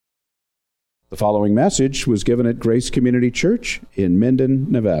The following message was given at Grace Community Church in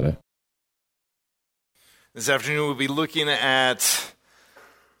Minden, Nevada. This afternoon we'll be looking at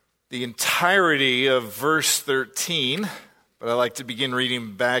the entirety of verse 13, but I'd like to begin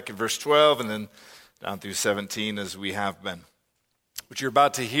reading back at verse 12 and then down through 17 as we have been. What you're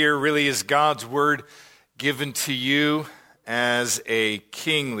about to hear really is God's word given to you as a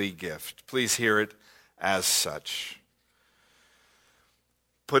kingly gift. Please hear it as such.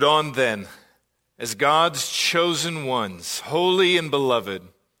 Put on then, as God's chosen ones, holy and beloved,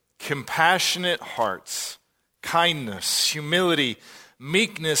 compassionate hearts, kindness, humility,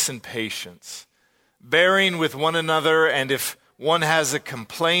 meekness, and patience, bearing with one another, and if one has a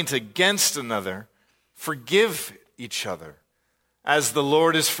complaint against another, forgive each other. As the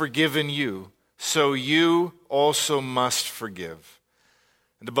Lord has forgiven you, so you also must forgive.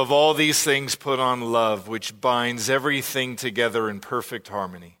 And above all these things, put on love, which binds everything together in perfect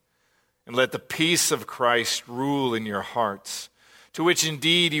harmony. And let the peace of Christ rule in your hearts, to which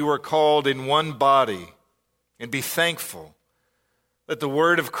indeed you are called in one body, and be thankful. Let the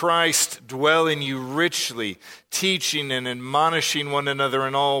word of Christ dwell in you richly, teaching and admonishing one another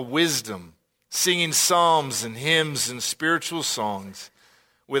in all wisdom, singing psalms and hymns and spiritual songs,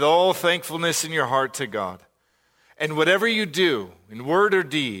 with all thankfulness in your heart to God. And whatever you do, in word or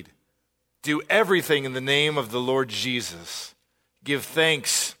deed, do everything in the name of the Lord Jesus. Give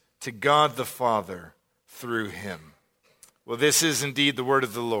thanks to God the Father through him. Well, this is indeed the word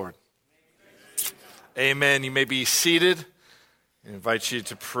of the Lord. Amen. You may be seated. I invite you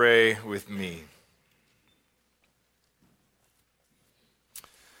to pray with me.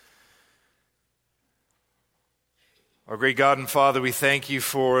 Our great God and Father, we thank you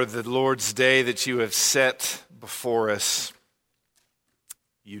for the Lord's Day that you have set before us.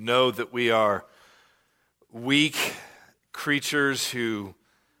 You know that we are weak creatures who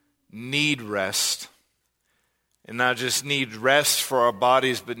need rest, and not just need rest for our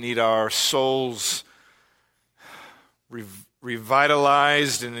bodies, but need our souls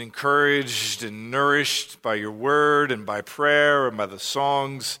revitalized and encouraged and nourished by your word and by prayer and by the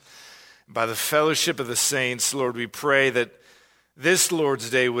songs, by the fellowship of the saints. Lord, we pray that this Lord's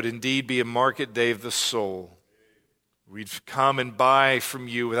Day would indeed be a market day of the soul. We'd come and buy from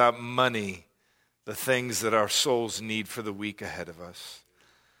you without money the things that our souls need for the week ahead of us.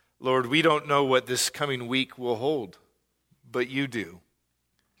 Lord, we don't know what this coming week will hold, but you do.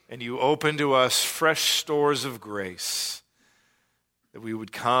 And you open to us fresh stores of grace, that we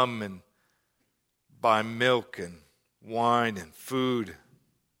would come and buy milk and wine and food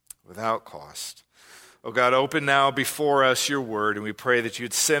without cost. Oh God, open now before us your word, and we pray that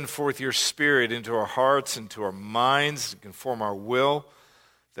you'd send forth your Spirit into our hearts, into our minds, to conform our will,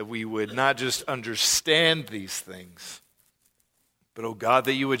 that we would not just understand these things, but, oh God,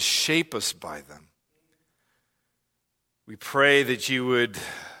 that you would shape us by them. We pray that you would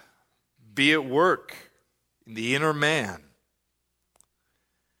be at work in the inner man,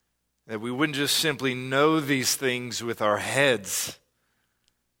 that we wouldn't just simply know these things with our heads,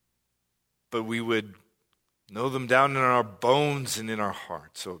 but we would know them down in our bones and in our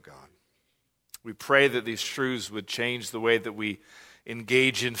hearts, oh God. We pray that these truths would change the way that we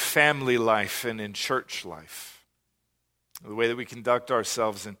engage in family life and in church life, the way that we conduct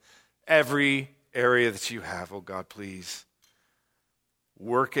ourselves in every area that you have. Oh God, please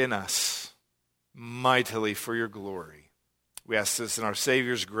work in us mightily for your glory. We ask this in our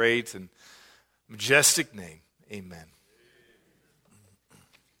Savior's great and majestic name. Amen.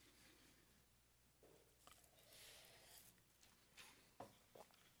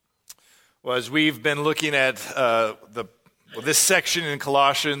 Well, as we've been looking at this section in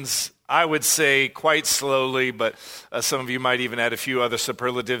Colossians, I would say quite slowly, but some of you might even add a few other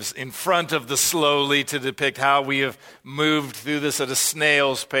superlatives in front of the slowly to depict how we have moved through this at a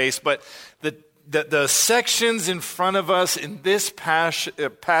snail's pace. But the sections in front of us in this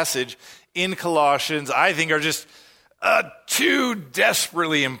passage in Colossians, I think, are just too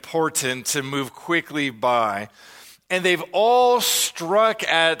desperately important to move quickly by. And they've all struck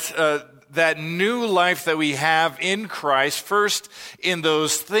at that new life that we have in Christ, first in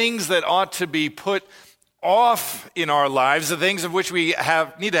those things that ought to be put off in our lives, the things of which we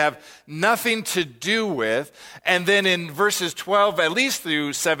need to have nothing to do with, and then in verses 12, at least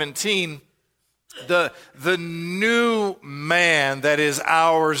through 17, the new man that is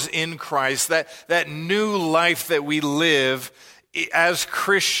ours in Christ, that new life that we live as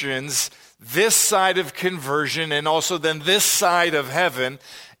Christians, this side of conversion and also then this side of heaven.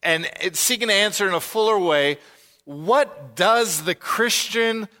 And it's seeking to answer in a fuller way, what does the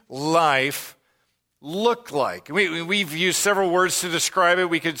Christian life look like? We've used several words to describe it.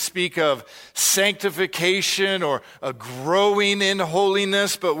 We could speak of sanctification or a growing in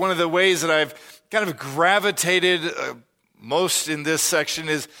holiness, but one of the ways that I've kind of gravitated most in this section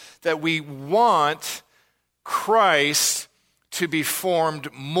is that we want Christ to be formed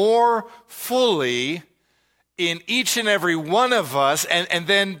more fully in each and every one of us, and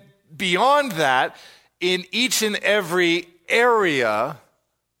then beyond that, in each and every area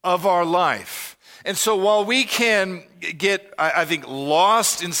of our life. And so while we can get, I think,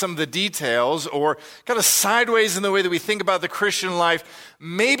 lost in some of the details or kind of sideways in the way that we think about the Christian life,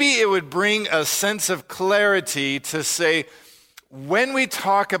 maybe it would bring a sense of clarity to say, when we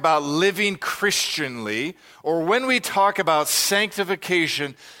talk about living Christianly or when we talk about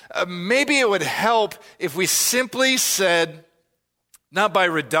sanctification, maybe it would help if we simply said, not by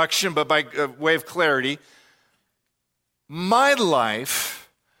reduction, but by way of clarity, my life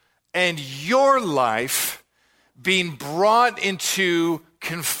and your life being brought into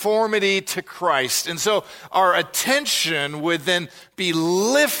conformity to Christ. And so our attention would then be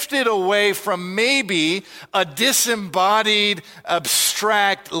lifted away from maybe a disembodied,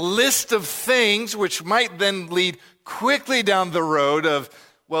 abstract list of things, which might then lead quickly down the road of,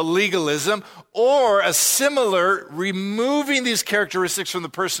 well, legalism, or a similar removing these characteristics from the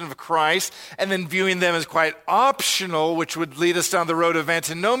person of Christ and then viewing them as quite optional, which would lead us down the road of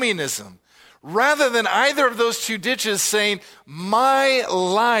antinomianism. Rather than either of those two ditches, saying, my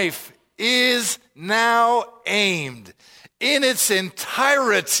life is now aimed in its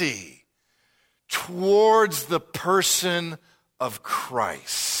entirety towards the person of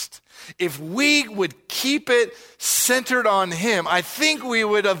Christ. If we would keep it centered on him, I think we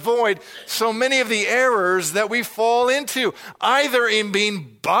would avoid so many of the errors that we fall into, either in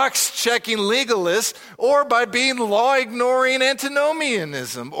being box-checking legalists or by being law-ignoring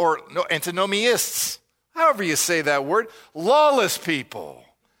antinomianism or antinomiists, however you say that word, lawless people.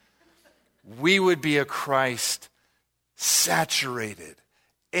 We would be a Christ-saturated,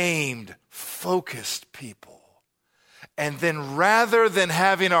 aimed, focused people. And then rather than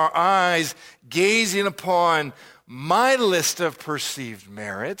having our eyes gazing upon my list of perceived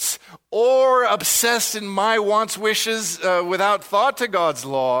merits or obsessed in my wants, wishes without thought to God's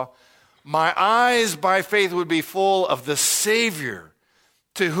law, my eyes by faith would be full of the Savior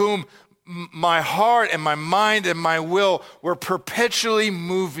to whom my heart and my mind and my will were perpetually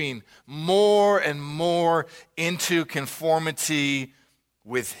moving more and more into conformity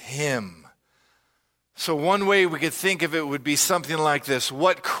with him. So one way we could think of it would be something like this.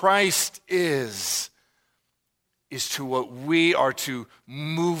 What Christ is to what we are to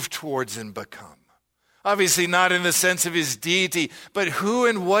move towards and become. Obviously not in the sense of his deity, but who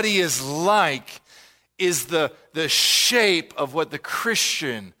and what he is like is the shape of what the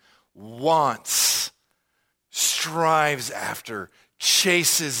Christian wants, strives after,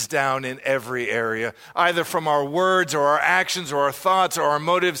 chases down in every area, either from our words or our actions or our thoughts or our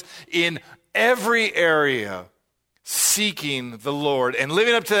motives, in every area, seeking the Lord and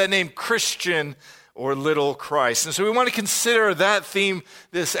living up to that name, Christian or little Christ. And so we want to consider that theme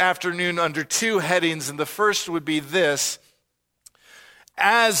this afternoon under two headings. And the first would be this: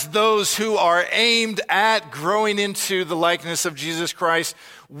 as those who are aimed at growing into the likeness of Jesus Christ,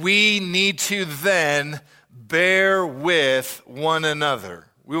 we need to then bear with one another.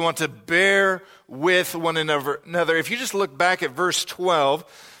 We want to bear with one another. If you just look back at verse 12,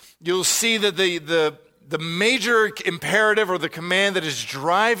 you'll see that the major imperative or the command that is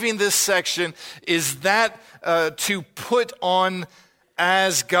driving this section is that to put on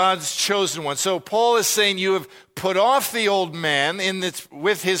as God's chosen one. So Paul is saying you have put off the old man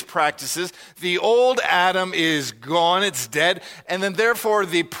with his practices. The old Adam is gone, it's dead, and then therefore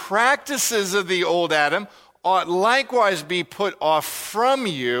the practices of the old Adam ought likewise be put off from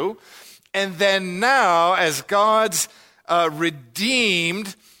you. And then now, as God's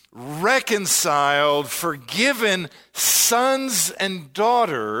redeemed, reconciled, forgiven sons and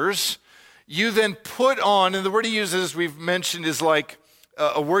daughters, you then put on, and the word he uses, we've mentioned, is like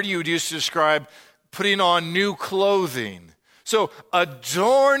a word you would use to describe putting on new clothing. So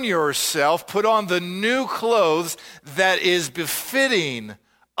adorn yourself, put on the new clothes that is befitting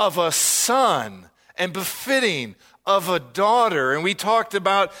of a son and befitting of a daughter. And we talked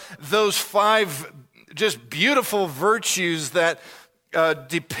about those 5 just beautiful virtues that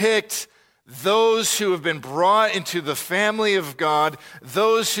depict those who have been brought into the family of God,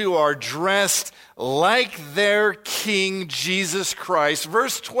 those who are dressed like their King, Jesus Christ.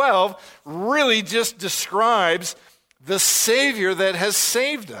 Verse 12 really just describes the Savior that has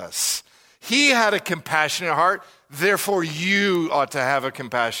saved us. He had a compassionate heart, therefore you ought to have a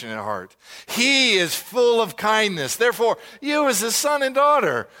compassionate heart. He is full of kindness, therefore you as his son and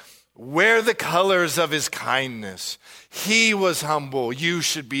daughter wear the colors of his kindness. He was humble, you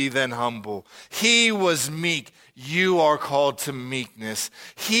should be then humble. He was meek, you are called to meekness.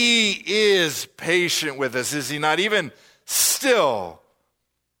 He is patient with us, is he not? Even still,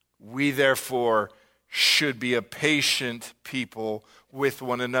 we therefore should be a patient people with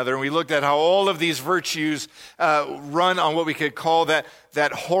one another. And we looked at how all of these virtues run on what we could call that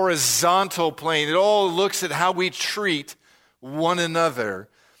horizontal plane. It all looks at how we treat one another.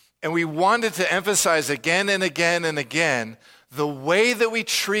 And we wanted to emphasize again and again and again, the way that we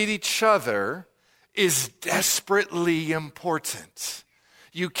treat each other is desperately important.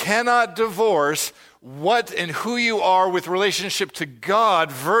 You cannot divorce what and who you are with relationship to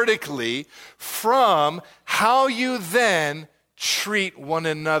God vertically from how you then treat one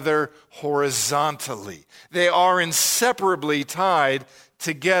another horizontally. They are inseparably tied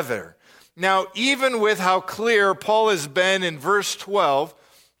together. Now, even with how clear Paul has been in verse 12,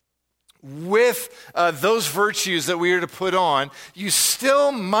 with those virtues that we are to put on, you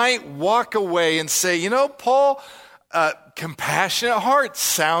still might walk away and say, Paul, compassionate heart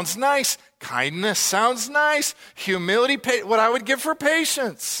sounds nice. Kindness sounds nice. Humility, what I would give for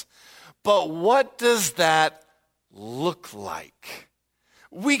patience. But what does that look like?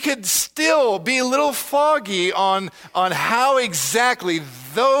 We could still be a little foggy on how exactly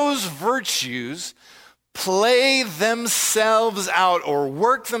those virtues play themselves out or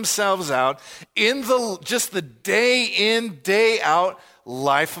work themselves out in just the day in, day out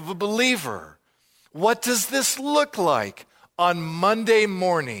life of a believer. What does this look like on Monday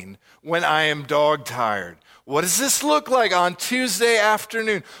morning when I am dog tired? What does this look like on Tuesday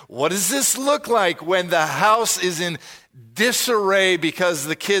afternoon? What does this look like when the house is in disarray because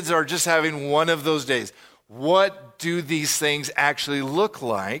the kids are just having one of those days? What do these things actually look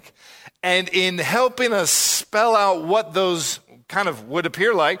like? And in helping us spell out what those kind of would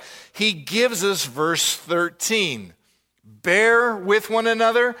appear like, he gives us verse 13. Bear with one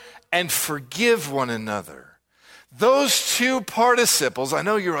another and forgive one another. Those two participles, I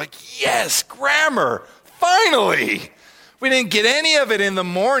know you're like, yes, grammar, finally. We didn't get any of it in the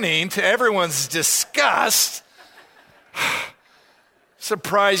morning to everyone's disgust.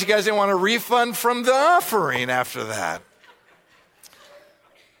 Surprised you guys didn't want a refund from the offering after that.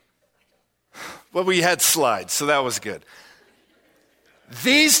 Well, we had slides, so that was good.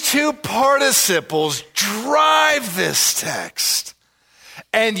 These two participles drive this text.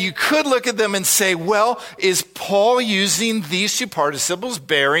 And you could look at them and say, well, is Paul using these two participles,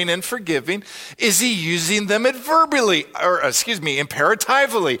 bearing and forgiving? Is he using them imperatively?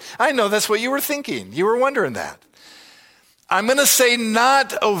 I know that's what you were thinking. You were wondering that. I'm going to say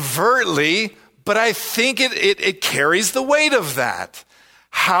not overtly, but I think it carries the weight of that.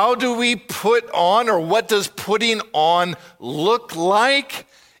 How do we put on, or what does putting on look like?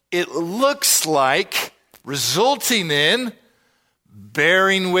 It looks like resulting in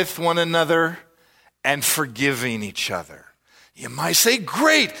bearing with one another and forgiving each other. You might say,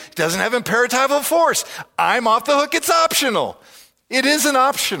 great, it doesn't have imperatival force. I'm off the hook, it's optional. It isn't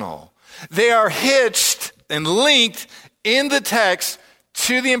optional. They are hitched and linked in the text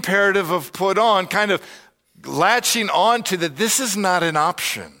to the imperative of put on, kind of latching on to that this is not an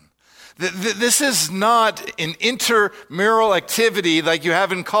option. This is not an intramural activity like you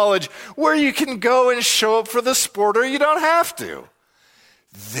have in college where you can go and show up for the sport or you don't have to.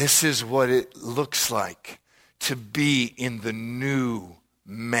 This is what it looks like to be in the new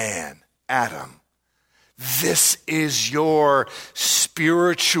man, Adam. This is your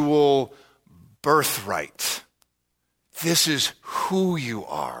spiritual birthright. This is who you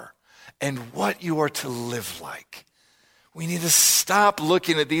are and what you are to live like. We need to stop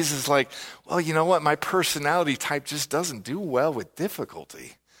looking at these as like, well, you know what? My personality type just doesn't do well with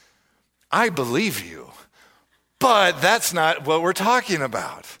difficulty. I believe you, but that's not what we're talking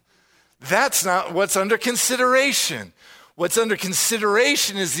about. That's not what's under consideration. What's under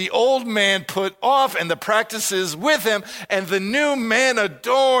consideration is the old man put off and the practices with him and the new man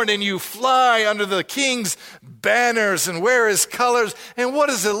adorned, and you fly under the king's banners and wear his colors. And what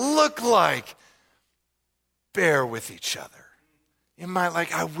does it look like? Bear with each other. You might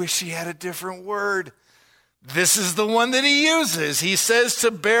I wish he had a different word. This is the one that he uses. He says to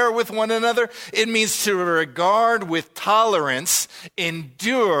bear with one another. It means to regard with tolerance,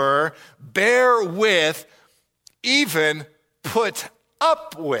 endure, bear with, even put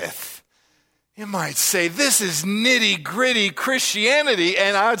up with. You might say, this is nitty-gritty Christianity,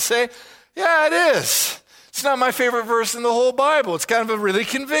 and I would say, yeah, it is. It's not my favorite verse in the whole Bible. It's kind of a really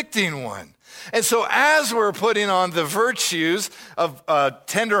convicting one. And so as we're putting on the virtues of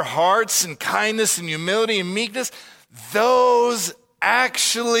tender hearts and kindness and humility and meekness, those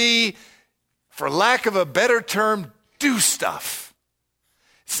actually, for lack of a better term, do stuff.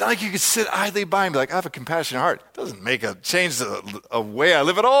 It's not like you could sit idly by and be like, I have a compassionate heart. It doesn't change the way I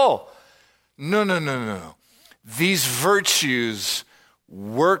live at all. No. These virtues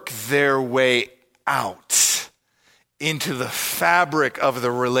work their way out into the fabric of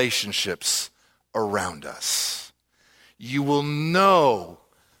the relationships around us. You will know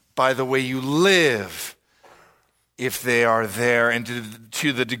by the way you live if they are there, and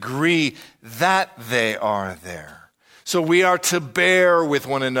to the degree that they are there. So we are to bear with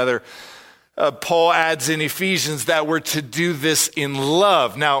one another. Paul adds in Ephesians that we're to do this in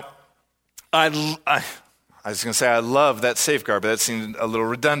love. Now, I was going to say I love that safeguard, but that seemed a little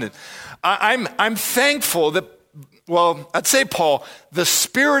redundant. I'm thankful that, I'd say, Paul, the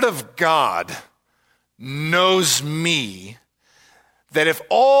Spirit of God knows me, that if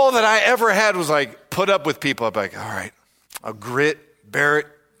all that I ever had was like put up with people, I'd be like, all right, I'll grit, bear it,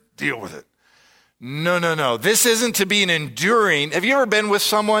 deal with it. No. This isn't to be an enduring. Have you ever been with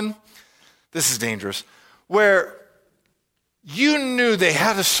someone, this is dangerous, where you knew they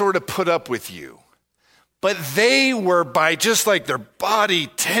had to sort of put up with you, but they were, by just like their body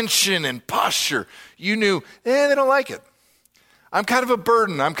tension and posture, you knew, they don't like it. I'm kind of a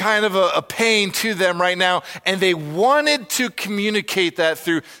burden. I'm kind of a pain to them right now. And they wanted to communicate that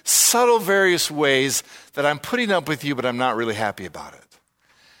through subtle various ways that I'm putting up with you, but I'm not really happy about it.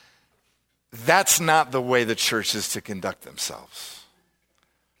 That's not the way the church is to conduct themselves.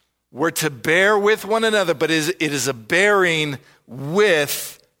 We're to bear with one another, but it is a bearing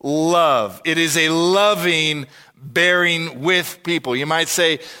with love. It is a loving bearing with people. You might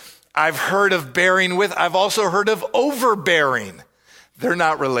say, I've heard of bearing with. I've also heard of overbearing. They're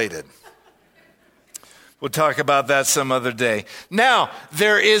not related. We'll talk about that some other day. Now,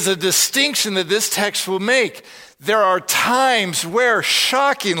 there is a distinction that this text will make. There are times where,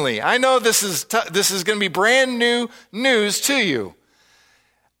 shockingly, I know this is going to be brand new news to you.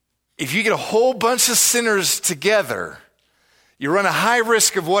 If you get a whole bunch of sinners together, you run a high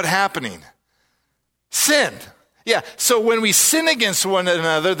risk of what happening? Sin. Yeah, so when we sin against one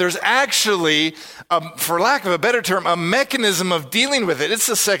another, there's actually, for lack of a better term, a mechanism of dealing with it. It's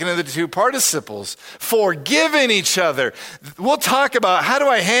the second of the two participles. Forgiving each other. We'll talk about how do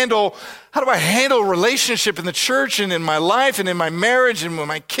I handle relationship in the church and in my life and in my marriage and with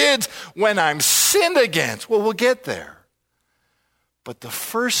my kids when I'm sinned against. Well, we'll get there. But the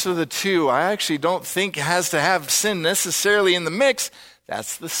first of the two, I actually don't think has to have sin necessarily in the mix.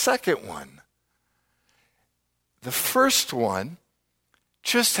 That's the second one. The first one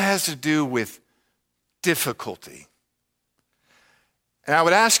just has to do with difficulty. And I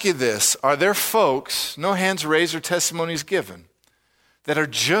would ask you this, are there folks, no hands raised or testimonies given, that are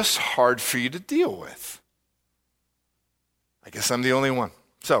just hard for you to deal with? I guess I'm the only one.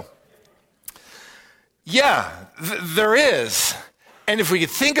 So, yeah, there is. And if we could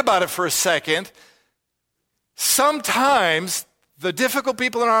think about it for a second, sometimes the difficult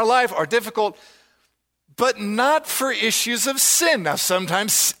people in our life are difficult, but not for issues of sin. Now,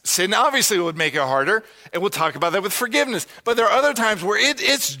 sometimes sin obviously would make it harder, and we'll talk about that with forgiveness. But there are other times where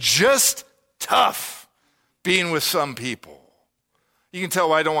it's just tough being with some people. You can tell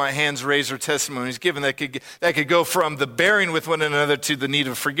why I don't want hands raised or testimonies given. That could go from the bearing with one another to the need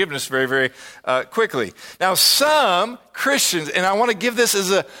of forgiveness very, very quickly. Now, some Christians, and I want to give this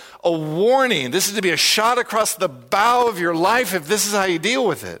as a warning. This is to be a shot across the bow of your life if this is how you deal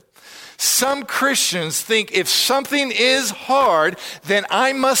with it. Some Christians think if something is hard, then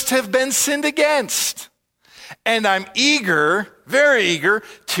I must have been sinned against. And I'm eager, very eager,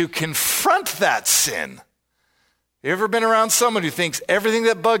 to confront that sin. You ever been around someone who thinks everything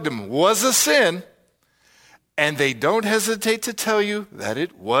that bugged them was a sin, and they don't hesitate to tell you that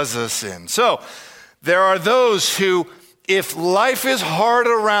it was a sin? So there are those who, if life is hard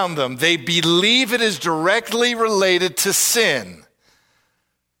around them, they believe it is directly related to sin.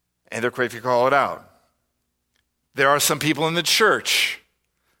 And they're quick to call it out. There are some people in the church.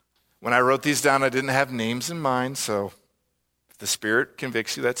 When I wrote these down, I didn't have names in mind, so if the Spirit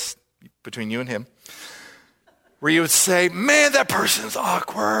convicts you, that's between you and him. Where you would say, man, that person's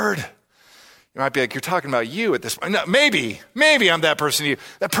awkward. You might be like, you're talking about you at this point. No, maybe I'm that person to you.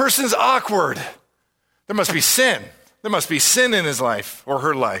 That person's awkward. There must be sin. There must be sin in his life or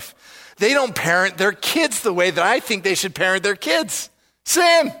her life. They don't parent their kids the way that I think they should parent their kids.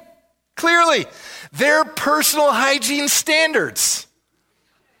 Sin. Clearly, their personal hygiene standards.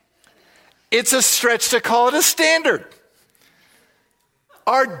 it's a stretch to call it a standard,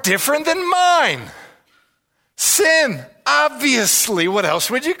 are different than mine. Sin, obviously, what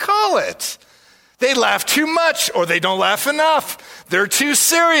else would you call it? They laugh too much or they don't laugh enough. They're too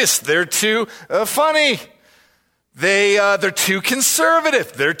serious. They're too funny. They're too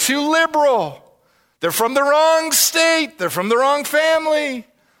conservative. They're too liberal. They're from the wrong state. They're from the wrong family.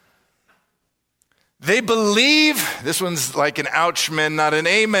 They believe, this one's like an ouch man, not an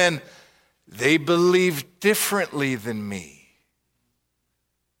amen. They believe differently than me.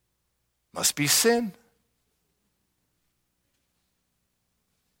 Must be sin.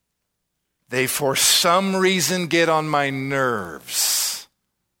 They, for some reason, get on my nerves.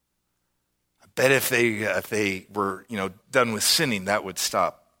 I bet if they were, done with sinning, that would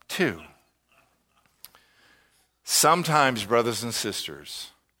stop too. Sometimes, brothers and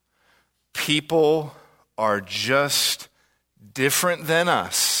sisters, people are just different than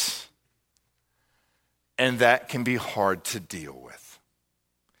us, and that can be hard to deal with.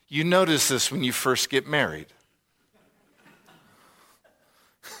 You notice this when you first get married.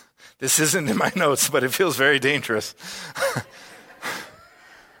 This isn't in my notes, but it feels very dangerous.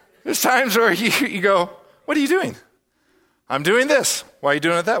 There's times where you go, what are you doing? I'm doing this. Why are you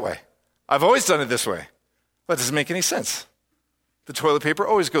doing it that way? I've always done it this way. That doesn't make any sense. The toilet paper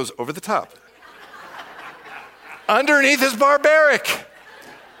always goes over the top. Underneath is barbaric.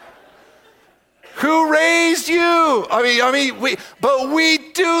 Who raised you? We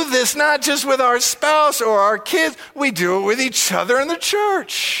do this not just with our spouse or our kids. We do it with each other in the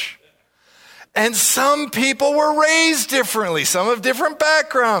church. And some people were raised differently. Some have different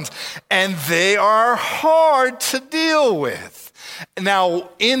backgrounds. And they are hard to deal with. Now,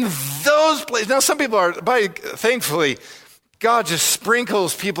 in those places, some people are, thankfully, God just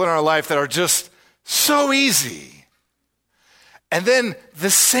sprinkles people in our life that are just so easy. And then the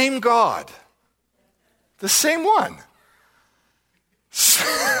same God, the same one,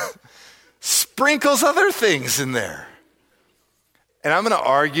 sprinkles other things in there. And I'm going to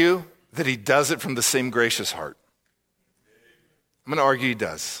argue that he does it from the same gracious heart. I'm going to argue he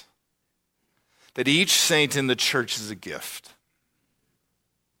does. That each saint in the church is a gift.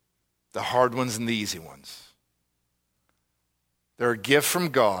 The hard ones and the easy ones. They're a gift from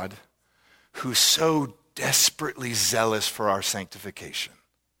God who's so desperately zealous for our sanctification.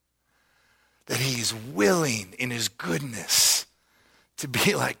 That he's willing in his goodness to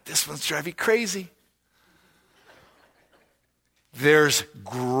be like, this one's driving me crazy. There's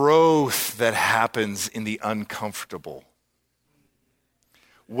growth that happens in the uncomfortable.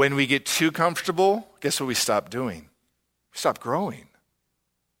 When we get too comfortable, guess what we stop doing? We stop growing.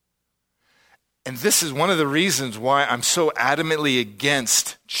 And this is one of the reasons why I'm so adamantly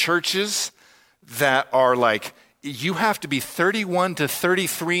against churches that are like, you have to be 31 to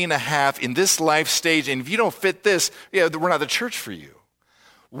 33 and a half in this life stage, and if you don't fit this, we're not the church for you.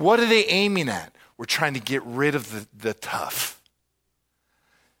 What are they aiming at? We're trying to get rid of the tough.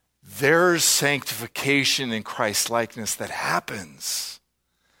 There's sanctification in Christ-likeness that happens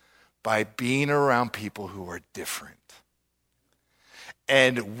by being around people who are different.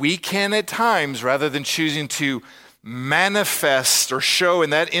 And we can at times, rather than choosing to manifest or show in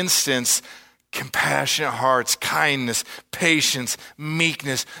that instance compassionate hearts, kindness, patience,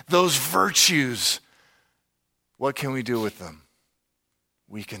 meekness, those virtues, what can we do with them?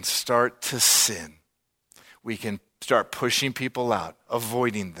 We can start to sin. We can start pushing people out,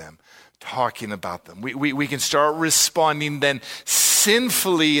 avoiding them, talking about them. We can start responding then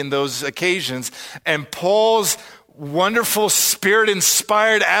sinfully in those occasions. And Paul's wonderful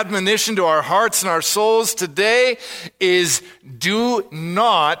Spirit-inspired admonition to our hearts and our souls today is, do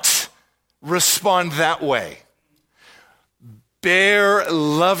not respond that way. Bear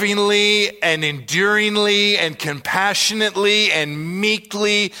lovingly and enduringly and compassionately and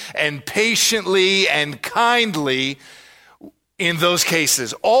meekly and patiently and kindly in those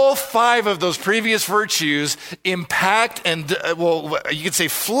cases. All 5 of those previous virtues impact and, you could say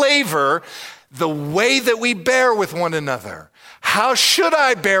flavor the way that we bear with one another. How should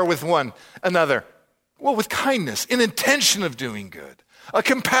I bear with one another? Well, with kindness, in intention of doing good. A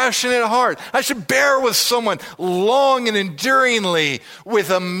compassionate heart. I should bear with someone long and enduringly with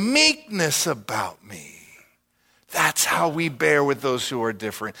a meekness about me. That's how we bear with those who are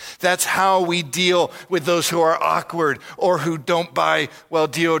different. That's how we deal with those who are awkward or who don't buy,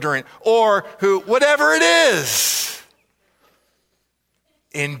 deodorant or who, whatever it is.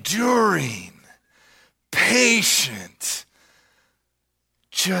 Enduring, patient,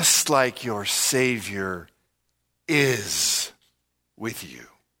 just like your Savior is with you.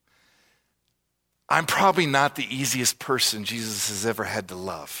 I'm probably not the easiest person Jesus has ever had to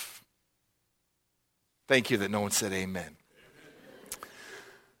love. Thank you that no one said amen.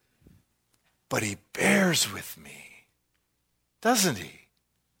 But he bears with me, doesn't he?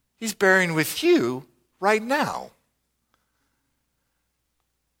 He's bearing with you right now.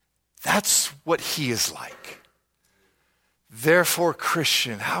 That's what he is like. Therefore,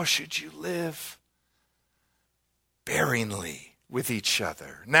 Christian, how should you live? Bearingly with each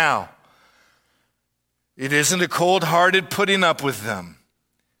other. Now, it isn't a cold-hearted putting up with them.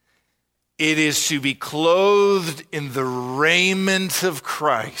 It is to be clothed in the raiment of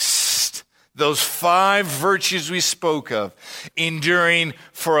Christ. Those 5 virtues we spoke of, enduring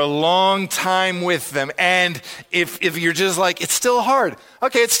for a long time with them. And if you're just like, it's still hard.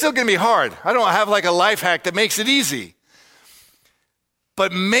 Okay, it's still going to be hard. I don't have like a life hack that makes it easy.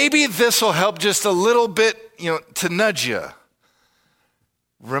 But maybe this will help just a little bit, to nudge you.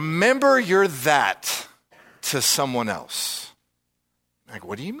 Remember you're that to someone else. Like,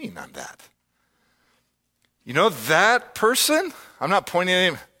 what do you mean I'm that? That person? I'm not pointing at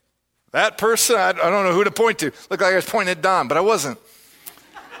him. That person, I don't know who to point to. Looked like I was pointing at Don, but I wasn't.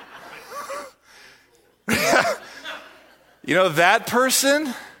 That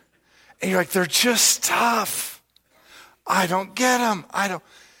person? And you're like, they're just tough. I don't get them.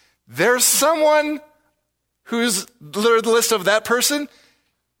 There's someone whose the list of that person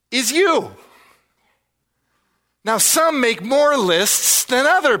is you. Now, some make more lists than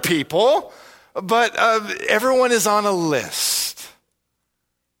other people, but everyone is on a list.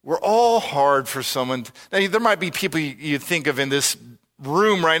 We're all hard for someone. Now, there might be people you think of in this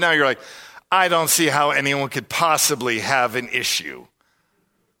room right now. You're like, I don't see how anyone could possibly have an issue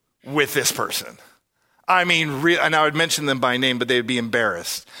with this person. I mean, and I would mention them by name, but they'd be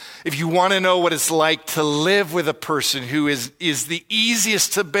embarrassed. If you want to know what it's like to live with a person who is the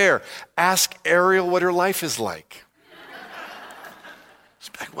easiest to bear, ask Ariel what her life is like.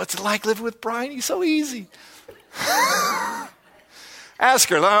 She's like, what's it like living with Brian? He's so easy. Ask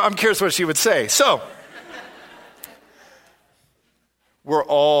her. I'm curious what she would say. So, we're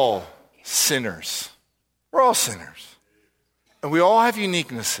all sinners. We're all sinners. And we all have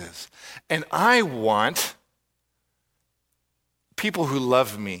uniquenesses. And I want people who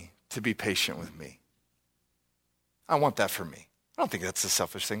love me to be patient with me. I want that for me. I don't think that's a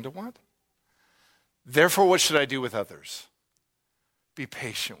selfish thing to want. Therefore, what should I do with others? Be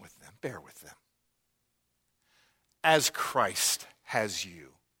patient with them. Bear with them. As Christ has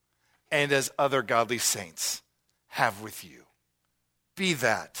you, and as other godly saints have with you. Be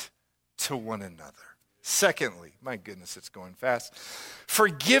that to one another. Secondly, my goodness, it's going fast.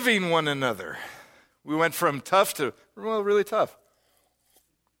 Forgiving one another. We went from tough to really tough.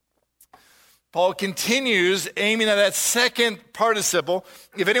 Paul continues aiming at that second participle.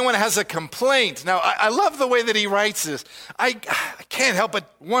 If anyone has a complaint. Now, I love the way that he writes this. I can't help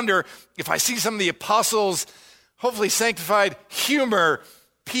but wonder if I see some of the apostles' hopefully sanctified humor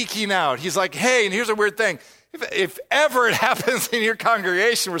peeking out. He's like, hey, and here's a weird thing. If ever it happens in your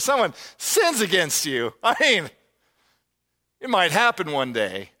congregation where someone sins against you, it might happen one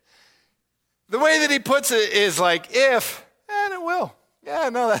day. The way that he puts it is like, if, and it will. Yeah,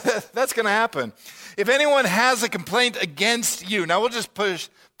 no, that's going to happen. If anyone has a complaint against you, now we'll just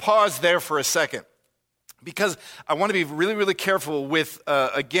pause there for a second. Because I want to be really, really careful with,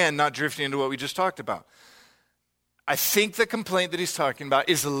 again, not drifting into what we just talked about. I think the complaint that he's talking about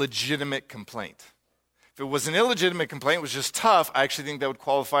is a legitimate complaint. If it was an illegitimate complaint, it was just tough, I actually think that would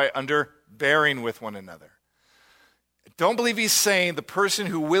qualify under bearing with one another. I don't believe he's saying the person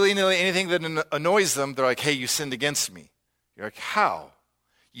who willy-nilly anything that annoys them, they're like, hey, you sinned against me. You're like, how?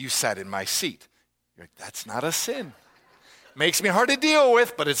 You sat in my seat. You're like, that's not a sin. Makes me hard to deal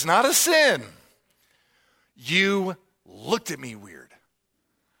with, but it's not a sin. You looked at me weird.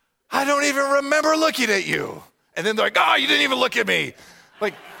 I don't even remember looking at you. And then they're like, oh, you didn't even look at me.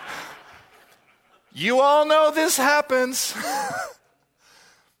 Like, you all know this happens.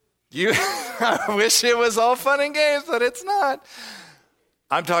 I wish it was all fun and games, but it's not.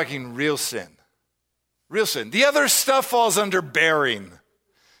 I'm talking real sin. Real sin. The other stuff falls under bearing.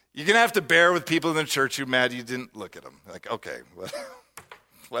 You're going to have to bear with people in the church who are mad you didn't look at them. Like, okay,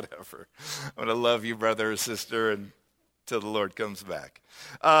 whatever. I'm going to love you, brother or sister, until the Lord comes back.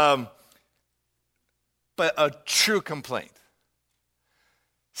 But a true complaint.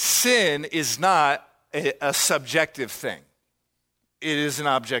 Sin is not a subjective thing. It is an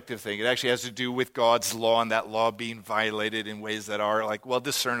objective thing. It actually has to do with God's law and that law being violated in ways that are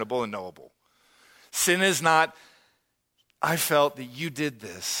discernible and knowable. Sin is not, I felt that you did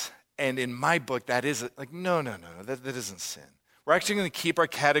this, and in my book that is, no, that isn't sin. We're actually going to keep our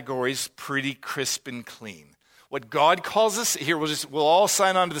categories pretty crisp and clean. What God calls us, here we'll all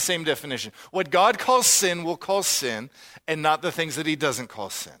sign on to the same definition. What God calls sin, we'll call sin, and not the things that he doesn't call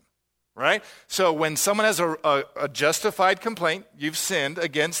sin. Right? So when someone has a justified complaint, you've sinned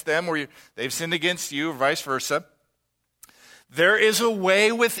against them or they've sinned against you or vice versa, there is a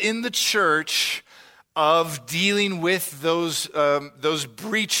way within the church of dealing with those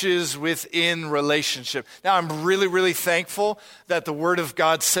breaches within relationship. Now, I'm really, really thankful that the Word of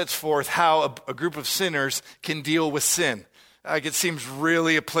God sets forth how a group of sinners can deal with sin. Like, it seems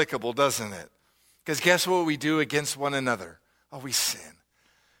really applicable, doesn't it? Because guess what we do against one another? Oh, we sin.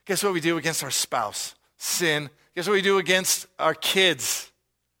 Guess what we do against our spouse? Sin. Guess what we do against our kids?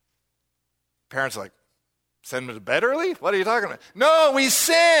 Parents are like, send them to bed early? What are you talking about? No, we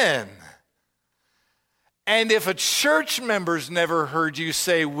sin. And if a church member's never heard you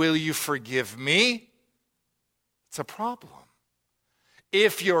say, will you forgive me? It's a problem.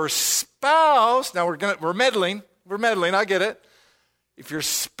 If your spouse, now we're meddling, I get it. If your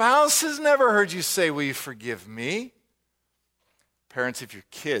spouse has never heard you say, will you forgive me? Parents, if your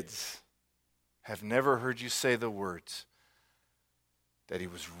kids have never heard you say the words, Daddy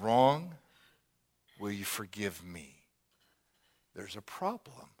was wrong, will you forgive me? There's a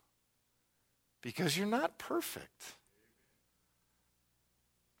problem. Because you're not perfect.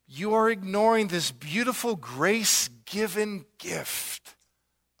 You are ignoring this beautiful grace-given gift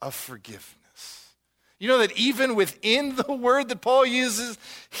of forgiveness. You know that even within the word that Paul uses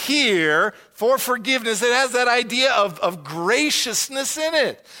here for forgiveness, it has that idea of graciousness in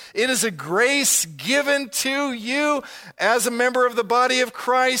it. It is a grace given to you as a member of the body of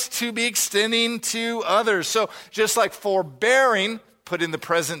Christ to be extending to others. So just like forbearing, put in the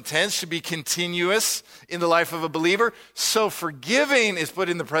present tense, should be continuous in the life of a believer. So forgiving is put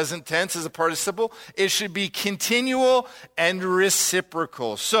in the present tense as a participle. It should be continual and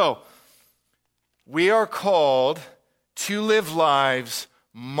reciprocal. So we are called to live lives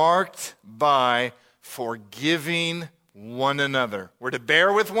marked by forgiving one another. We're to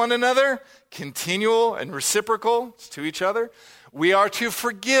bear with one another, continual and reciprocal to each other. We are to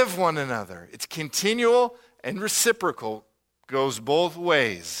forgive one another. It's continual and reciprocal. Goes both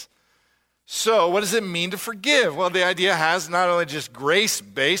ways. So what does it mean to forgive? Well, the idea has not only just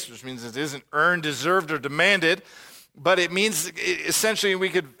grace-based, which means it isn't earned, deserved, or demanded, but it means essentially we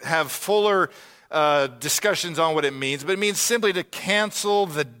could have fuller discussions on what it means, but it means simply to cancel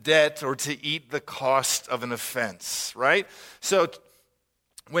the debt or to eat the cost of an offense, right? So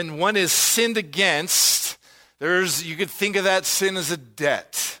when one is sinned against, you could think of that sin as a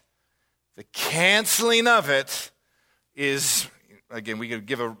debt. The canceling of it is, again, we could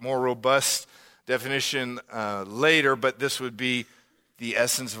give a more robust definition later, but this would be the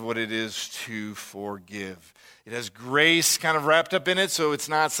essence of what it is to forgive. It has grace kind of wrapped up in it, so it's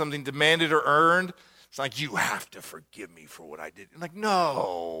not something demanded or earned. It's like, you have to forgive me for what I did. And like,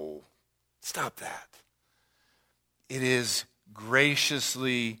 no, stop that. It is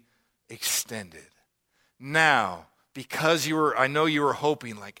graciously extended. Now, because I know you were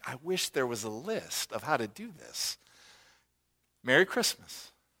hoping, like, I wish there was a list of how to do this. Merry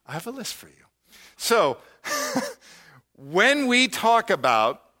Christmas. I have a list for you. So, when we talk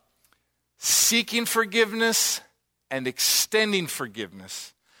about seeking forgiveness and extending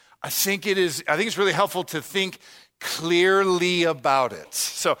forgiveness, I think it's really helpful to think clearly about it.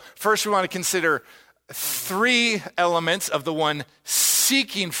 So, first we want to consider 3 elements of the one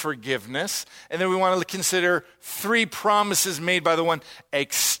seeking forgiveness, and then we want to consider 3 promises made by the one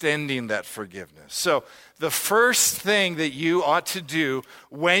extending that forgiveness. So the first thing that you ought to do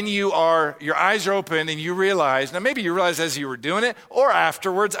when your eyes are open and you realize, now maybe you realize as you were doing it or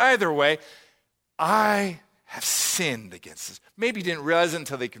afterwards, either way, I have sinned against this. Maybe you didn't realize it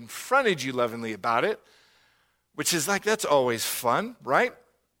until they confronted you lovingly about it, which is like, that's always fun, right?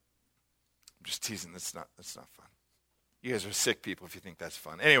 I'm just teasing, that's not fun. You guys are sick people if you think that's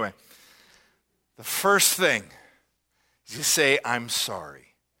fun. Anyway, the first thing is you say, I'm sorry.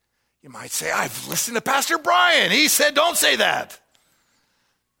 You might say, I've listened to Pastor Brian. He said, don't say that.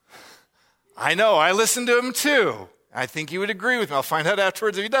 I know, I listened to him too. I think he would agree with me. I'll find out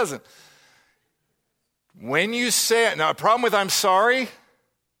afterwards if he doesn't. When you say it, now a problem with I'm sorry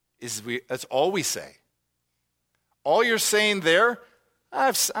is that's all we say. All you're saying there,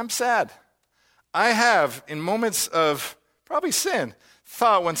 I'm sad. I have, in moments of probably sin,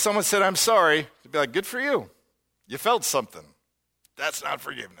 thought when someone said I'm sorry, to be like, good for you. You felt something. That's not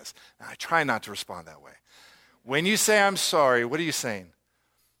forgiveness. Now, I try not to respond that way. When you say I'm sorry, what are you saying?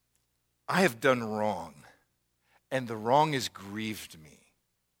 I have done wrong, and the wrong has grieved me.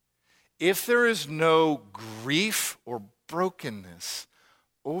 If there is no grief or brokenness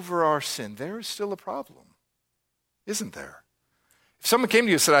over our sin, there is still a problem. Isn't there? If someone came to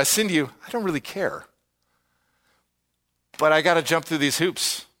you and said, I sinned to you, I don't really care. But I got to jump through these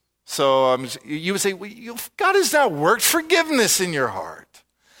hoops. So you would say, well, God has not worked forgiveness in your heart.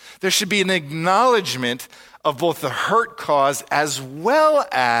 There should be an acknowledgement of both the hurt caused as well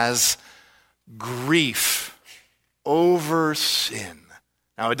as grief over sin.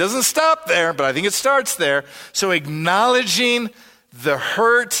 Now, it doesn't stop there, but I think it starts there. So acknowledging the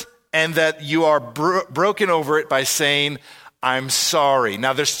hurt and that you are broken over it by saying, I'm sorry.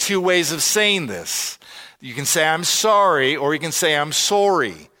 Now, there's two ways of saying this. You can say, I'm sorry, or you can say, I'm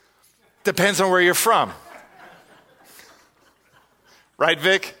sorry. Depends on where you're from. Right,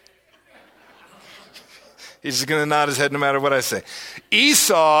 Vic? He's just going to nod his head no matter what I say.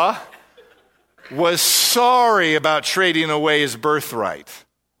 Esau was sorry about trading away his birthright,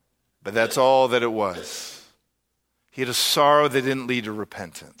 but that's all that it was. He had a sorrow that didn't lead to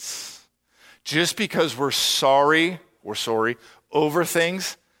repentance. Just because we're sorry over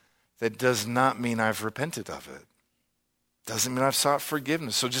things, that does not mean I've repented of it. Doesn't mean I've sought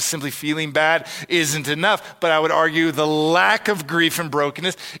forgiveness. So just simply feeling bad isn't enough. But I would argue the lack of grief and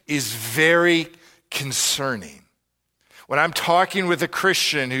brokenness is very concerning. When I'm talking with a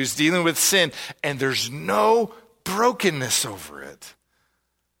Christian who's dealing with sin and there's no brokenness over it,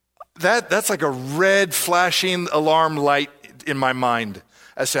 that's like a red flashing alarm light in my mind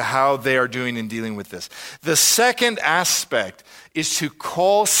as to how they are doing in dealing with this. The second aspect is to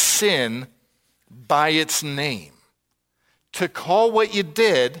call sin by its name. To call what you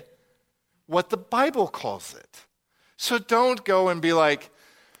did what the Bible calls it. So don't go and be like,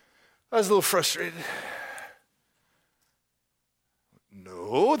 I was a little frustrated.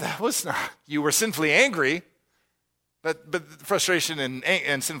 No, that was not. You were sinfully angry, but frustration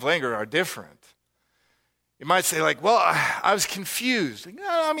and sinful anger are different. You might say like, well, I was confused. No,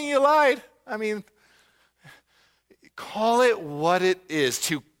 I mean, you lied. I mean, call it what it is.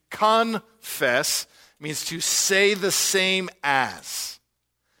 To confess means to say the same as.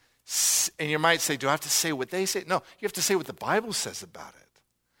 And you might say, do I have to say what they say? No, you have to say what the Bible says about it.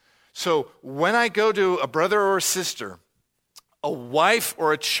 So when I go to a brother or a sister, a wife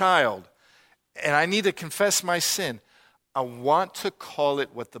or a child, and I need to confess my sin, I want to call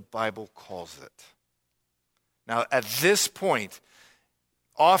it what the Bible calls it. Now, at this point,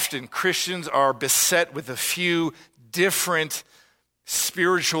 often Christians are beset with a few different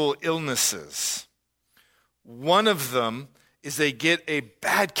spiritual illnesses. One of them is they get a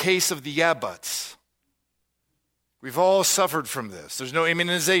bad case of the yeah buts. We've all suffered from this. There's no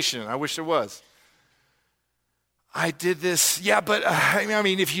immunization. I wish there was. I did this, yeah, but I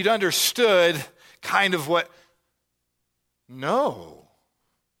mean, if you'd understood kind of what, no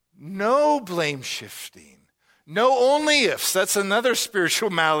blame shifting. No only ifs. That's another spiritual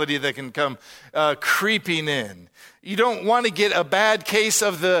malady that can come creeping in. You don't want to get a bad case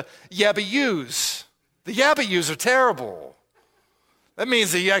of the yeah but yous. The yeah but yous are terrible. That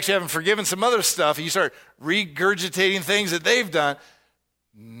means that you actually haven't forgiven some other stuff and you start regurgitating things that they've done.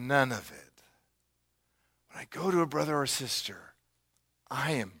 None of it. When I go to a brother or sister,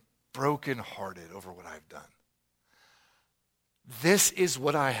 I am brokenhearted over what I've done. This is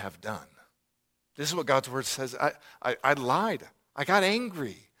what I have done. This is what God's word says. I lied. I got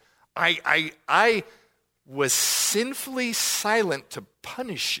angry. I was sinfully silent to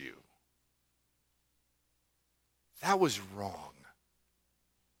punish you. That was wrong.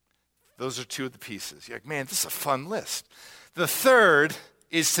 Those are two of the pieces. You're like, man, this is a fun list. The third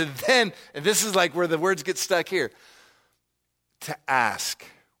is to then, and this is like where the words get stuck here, to ask,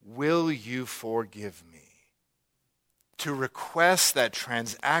 will you forgive me? To request that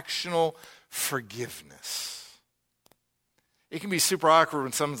transactional forgiveness. It can be super awkward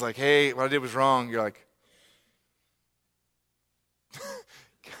when someone's like, hey, what I did was wrong. You're like,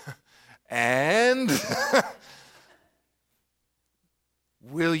 and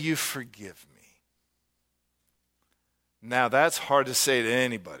will you forgive me? Now, that's hard to say to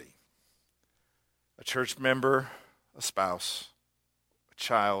anybody. A church member, a spouse, a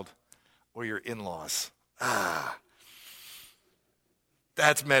child, or your in-laws.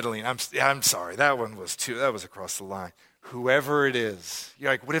 That's meddling. I'm sorry. That was across the line. Whoever it is.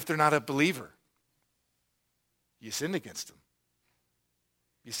 You're like, what if they're not a believer? You sinned against them.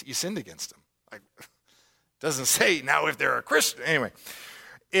 You sinned against them. Like, doesn't say now if they're a Christian. Anyway,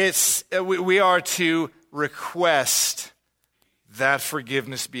 we are to request that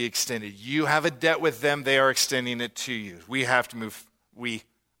forgiveness be extended. You have a debt with them, they are extending it to you.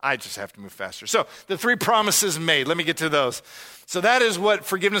 I just have to move faster. So the three promises made, let me get to those. So that is what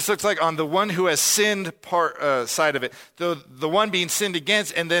forgiveness looks like on the one who has sinned side of it. The one being sinned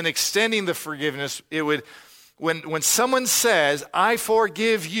against and then extending the forgiveness, it would when someone says, I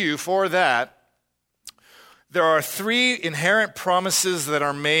forgive you for that, there are 3 inherent promises that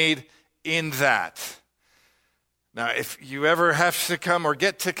are made in that. Now, if you ever have to come or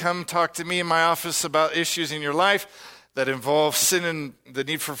get to come talk to me in my office about issues in your life that involve sin and the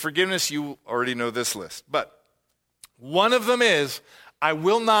need for forgiveness, you already know this list. But one of them is, I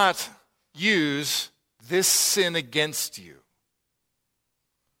will not use this sin against you.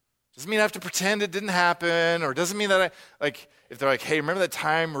 Doesn't mean I have to pretend it didn't happen, or doesn't mean that if they're like, hey, remember that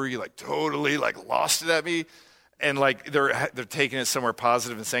time where you totally lost it at me? And they're taking it somewhere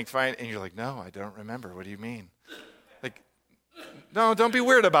positive and sanctifying, and you're like, no, I don't remember. What do you mean? No, don't be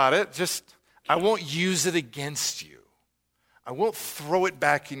weird about it. Just, I won't use it against you. I won't throw it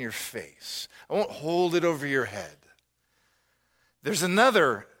back in your face. I won't hold it over your head. There's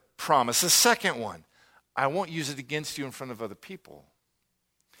another promise, a second one. I won't use it against you in front of other people.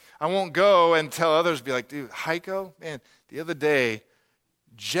 I won't go and tell others, be like, dude, Heiko, man, the other day,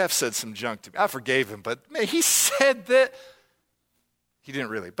 Jeff said some junk to me. I forgave him, but man, he said that. He didn't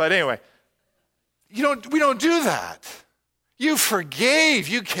really. But anyway, we don't do that. You forgave.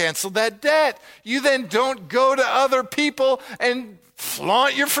 You canceled that debt. You then don't go to other people and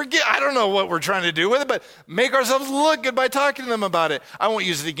flaunt your I don't know what we're trying to do with it, but make ourselves look good by talking to them about it. I won't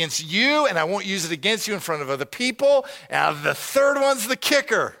use it against you, and I won't use it against you in front of other people. And the third one's the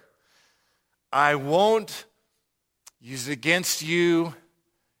kicker. I won't use it against you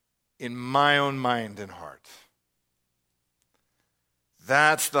in my own mind and heart.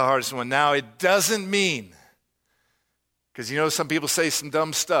 That's the hardest one. Now, it doesn't mean, because some people say some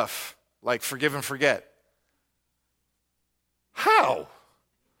dumb stuff, like forgive and forget. How?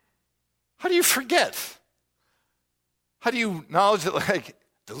 How do you forget? How do you acknowledge that,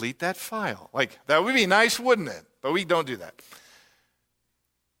 delete that file? That would be nice, wouldn't it? But we don't do that.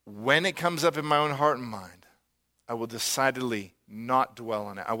 When it comes up in my own heart and mind, I will decidedly not dwell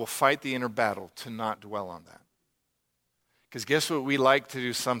on it. I will fight the inner battle to not dwell on that. Because guess what we like to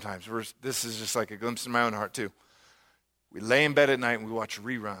do sometimes? This is just like a glimpse in my own heart too. We lay in bed at night and we watch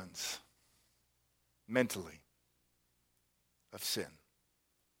reruns mentally of sin.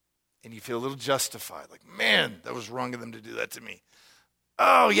 And you feel a little justified. Man, that was wrong of them to do that to me.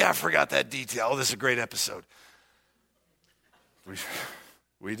 Oh, yeah, I forgot that detail. Oh, this is a great episode.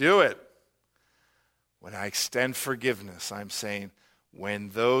 We do it. When I extend forgiveness, I'm saying, when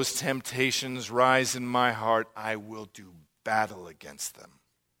those temptations rise in my heart, I will do battle against them.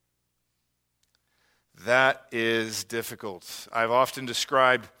 That is difficult. I've often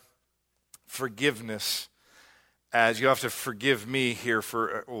described forgiveness as, you have to forgive me here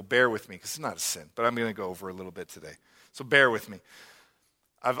bear with me, because it's not a sin, but I'm going to go over a little bit today. So bear with me.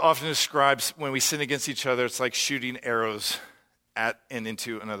 I've often described when we sin against each other, it's like shooting arrows at and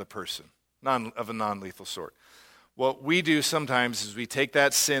into another person, of a non-lethal sort. What we do sometimes is we take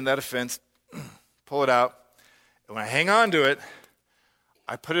that sin, that offense, pull it out, and when I hang on to it,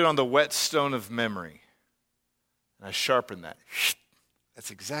 I put it on the whetstone of memory, and I sharpen that.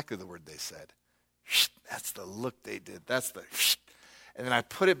 That's exactly the word they said. That's the look they did. And then I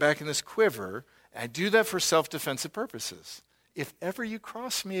put it back in this quiver, and I do that for self-defensive purposes. If ever you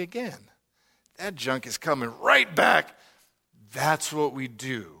cross me again, that junk is coming right back. That's what we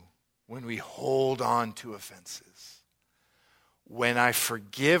do when we hold on to offenses. When I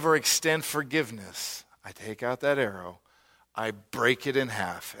forgive or extend forgiveness, I take out that arrow, I break it in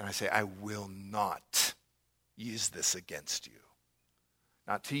half, and I say, I will not use this against you.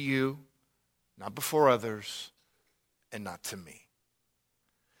 Not to you, not before others, and not to me.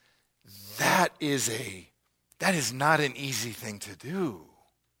 That is not an easy thing to do,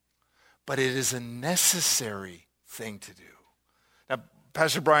 but it is a necessary thing to do. Now,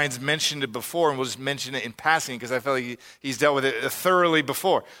 Pastor Brian's mentioned it before, and we'll just mention it in passing because I feel like he's dealt with it thoroughly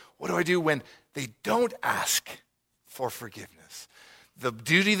before. What do I do when they don't ask for forgiveness? The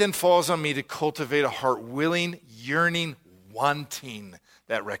duty then falls on me to cultivate a heart willing, yearning, wanting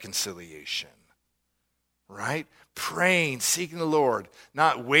that reconciliation. Right? Praying, seeking the Lord,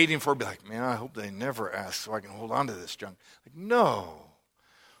 not waiting for it, be like, man, I hope they never ask so I can hold on to this junk. No.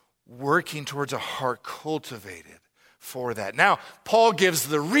 Working towards a heart cultivated for that. Now, Paul gives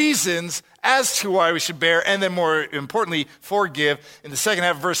the reasons as to why we should bear, and then more importantly, forgive. In the second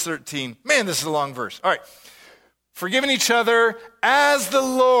half of verse 13, man, this is a long verse. All right. Forgiving each other as the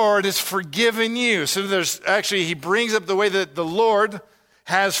Lord has forgiven you. So he brings up the way that the Lord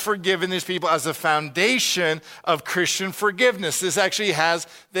has forgiven these people as the foundation of Christian forgiveness. This actually has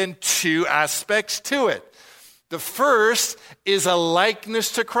then two aspects to it. The first is a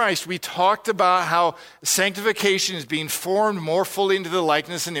likeness to Christ. We talked about how sanctification is being formed more fully into the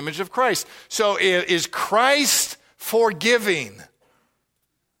likeness and image of Christ. So is Christ forgiving?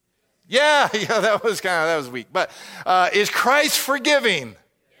 Yeah, that was weak. But is Christ forgiving?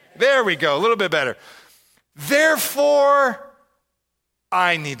 There we go, a little bit better. Therefore,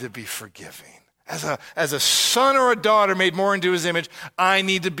 I need to be forgiving. As a son or a daughter made more into his image, I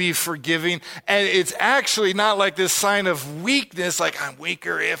need to be forgiving. And it's actually not like this sign of weakness, like I'm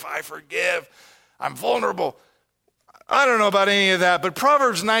weaker if I forgive. I'm vulnerable. I don't know about any of that, but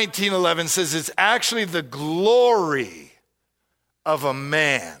Proverbs 19:11 says it's actually the glory of a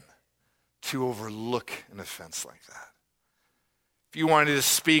man to overlook an offense like that. If you wanted to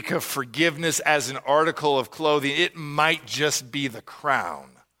speak of forgiveness as an article of clothing, it might just be the crown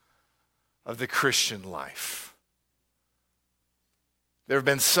of the Christian life. There have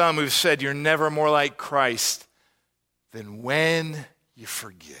been some who've said you're never more like Christ than when you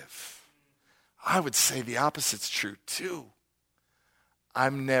forgive. I would say the opposite's true too.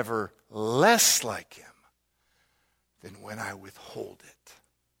 I'm never less like him than when I withhold it.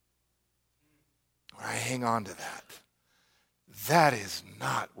 When I hang on to that. That is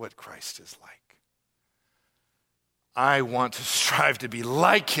not what Christ is like. I want to strive to be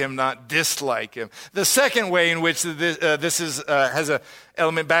like him, not dislike him. The second way in which this has an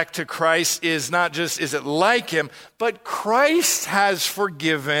element back to Christ is not just is it like him, but Christ has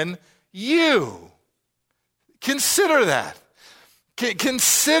forgiven you. Consider that.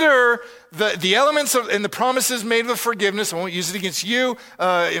 Consider the elements and the promises made with forgiveness. I won't use it against you,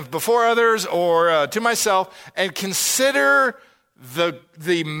 before others, or to myself. And consider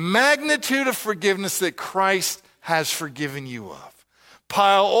the magnitude of forgiveness that Christ has forgiven you of.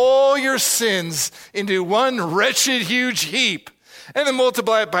 Pile all your sins into one wretched, huge heap, and then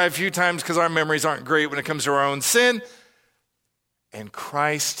multiply it by a few times because our memories aren't great when it comes to our own sin. And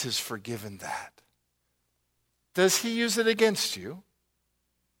Christ has forgiven that. Does he use it against you?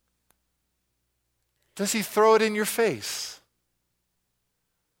 Does he throw it in your face?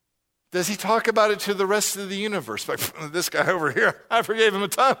 Does he talk about it to the rest of the universe? Like, this guy over here, I forgave him a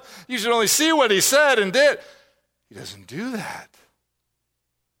ton. You should only see what he said and did. He doesn't do that.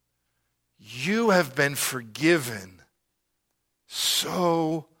 You have been forgiven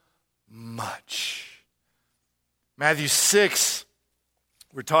so much. Matthew 6,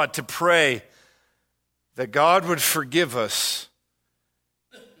 we're taught to pray that God would forgive us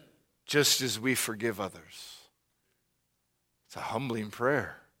just as we forgive others. It's a humbling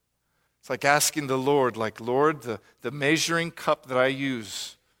prayer. It's like asking the Lord, Lord, the measuring cup that I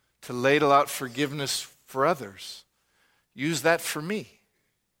use to ladle out forgiveness for others, use that for me.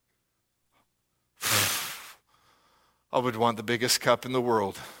 I would want the biggest cup in the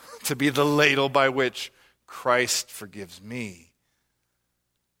world to be the ladle by which Christ forgives me.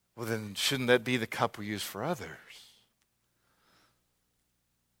 Well, then shouldn't that be the cup we use for others?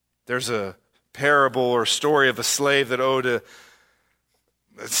 There's a parable or story of a slave that owed a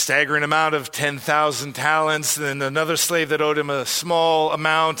staggering amount of 10,000 talents, and another slave that owed him a small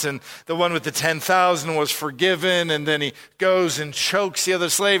amount, and the one with the 10,000 was forgiven, and then he goes and chokes the other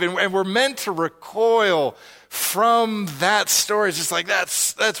slave, and we're meant to recoil from that story. It's just like,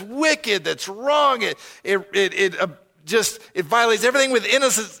 that's wicked, that's wrong, it violates everything within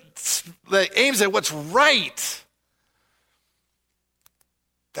us that aims at what's right.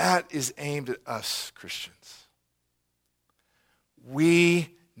 That is aimed at us, Christians. We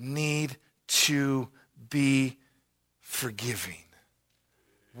need to be forgiving.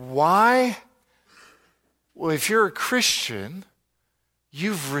 Why? Well, if you're a Christian,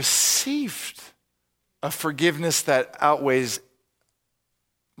 you've received a forgiveness that outweighs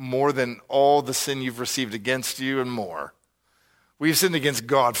more than all the sin you've received against you and more. We've sinned against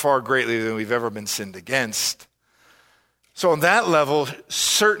God far greatly than we've ever been sinned against. So on that level,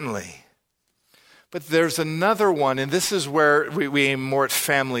 certainly. But there's another one, and this is where we aim more at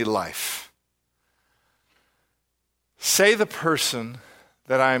family life. Say the person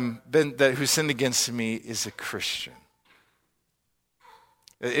who sinned against me is a Christian.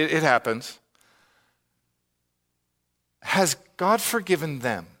 It happens. Has God forgiven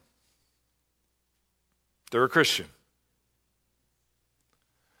them? They're a Christian.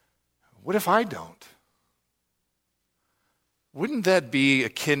 What if I don't? Wouldn't that be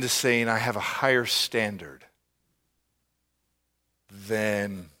akin to saying I have a higher standard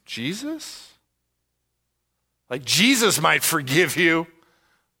than Jesus? Like Jesus might forgive you,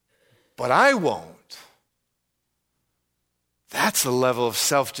 but I won't. That's a level of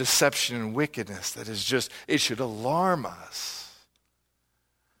self-deception and wickedness that is just, it should alarm us.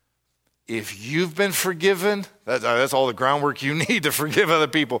 if you've been forgiven, that's all the groundwork you need to forgive other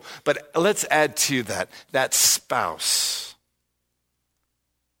people. But let's add to that spouse.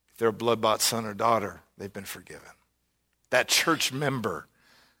 If they're a blood-bought son or daughter, they've been forgiven. That church member,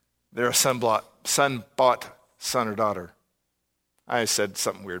 they're a son-bought son or daughter. I said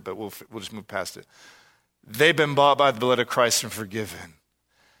something weird, but we'll just move past it. They've been bought by the blood of Christ and forgiven.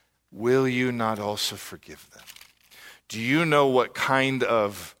 Will you not also forgive them? Do you know what kind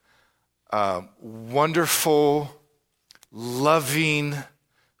of wonderful, loving,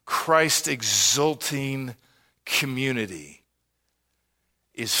 Christ-exalting community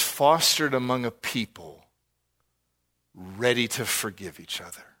is fostered among a people ready to forgive each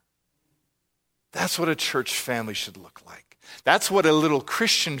other? That's what a church family should look like. That's what a little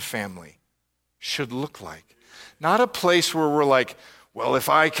Christian family should look like. Not a place where we're like, well, if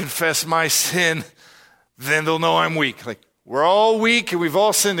I confess my sin, then they'll know I'm weak. Like, we're all weak and we've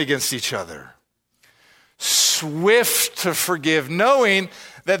all sinned against each other. Swift to forgive, knowing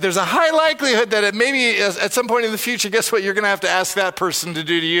that there's a high likelihood that maybe at some point in the future, guess what you're going to have to ask that person to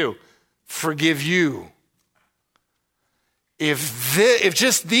do to you? Forgive you. If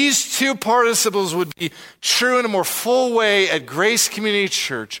just these two participles would be true in a more full way at Grace Community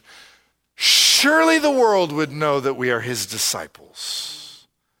Church, surely the world would know that we are his disciples.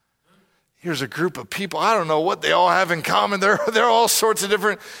 Here's a group of people, I don't know what they all have in common. They're all sorts of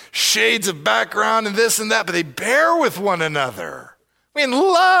different shades of background and this and that, but they bear with one another. I mean,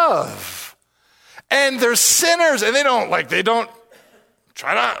 love. And they're sinners, and they don't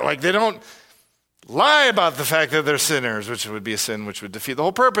lie about the fact that they're sinners, which would be a sin which would defeat the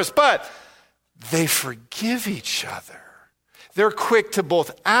whole purpose, but they forgive each other. They're quick to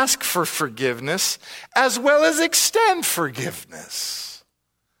both ask for forgiveness as well as extend forgiveness.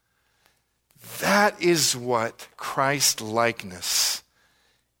 That is what Christ-likeness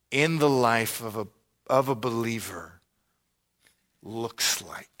in the life of a believer looks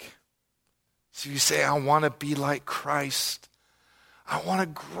like. So you say, I want to be like Christ. I want to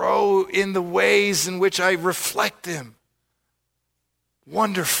grow in the ways in which I reflect him.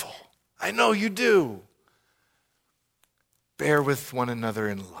 Wonderful. I know you do. Bear with one another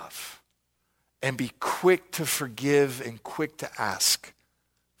in love and be quick to forgive and quick to ask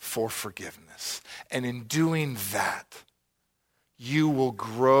for forgiveness. And in doing that, you will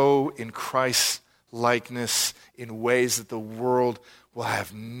grow in Christ's likeness in ways that the world will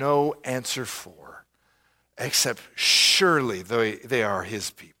have no answer for, except surely they are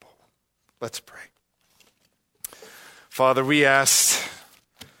his people. Let's pray. Father, we ask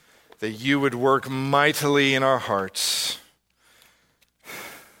that you would work mightily in our hearts.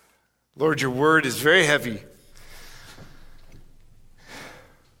 Lord, your word is very heavy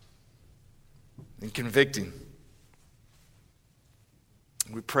and convicting.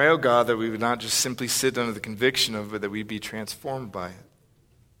 We pray, oh God, that we would not just simply sit under the conviction of it, but that we'd be transformed by it.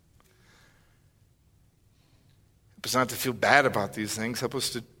 Help us not to feel bad about these things. Help us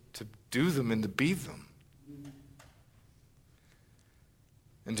to do them and to be them.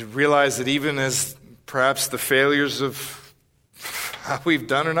 And to realize that even as perhaps the failures of how we've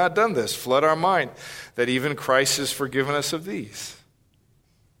done or not done this flood our mind, that even Christ has forgiven us of these.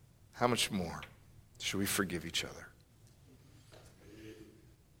 How much more should we forgive each other?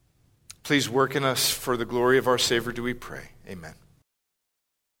 Please work in us for the glory of our Savior, do we pray. Amen.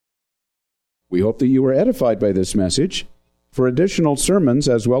 We hope that you were edified by this message. For additional sermons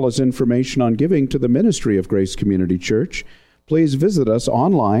as well as information on giving to the ministry of Grace Community Church, please visit us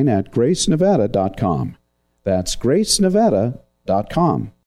online at gracenevada.com. That's gracenevada.com.